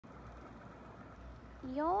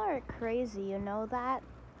Y'all are crazy, you know that?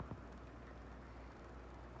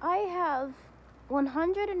 I have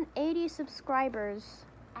 180 subscribers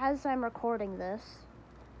as I'm recording this.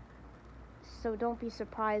 So don't be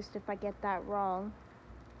surprised if I get that wrong.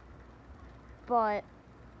 But,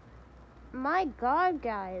 my god,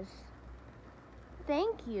 guys.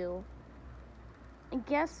 Thank you. And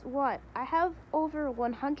guess what? I have over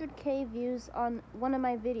 100k views on one of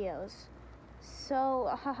my videos.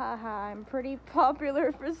 So, hahaha, I'm pretty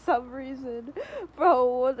popular for some reason.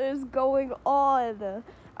 Bro, what is going on?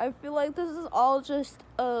 I feel like this is all just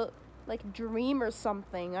a, like, dream or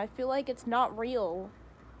something. I feel like it's not real.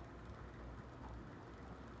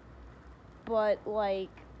 But,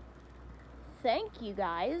 like, thank you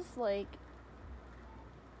guys. Like,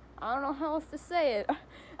 I don't know how else to say it.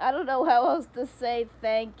 I don't know how else to say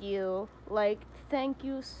thank you. Like, thank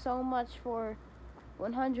you so much for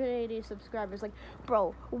 180 subscribers. Like,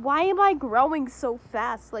 bro, why am I growing so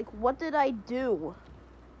fast? Like, what did I do?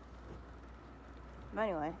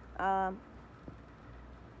 Anyway, I'll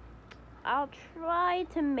try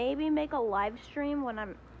to maybe make a live stream when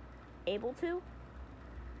I'm able to.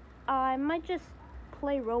 I might just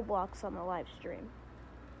play Roblox on the live stream.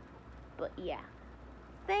 But yeah.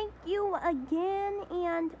 Thank you again,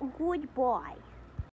 and goodbye.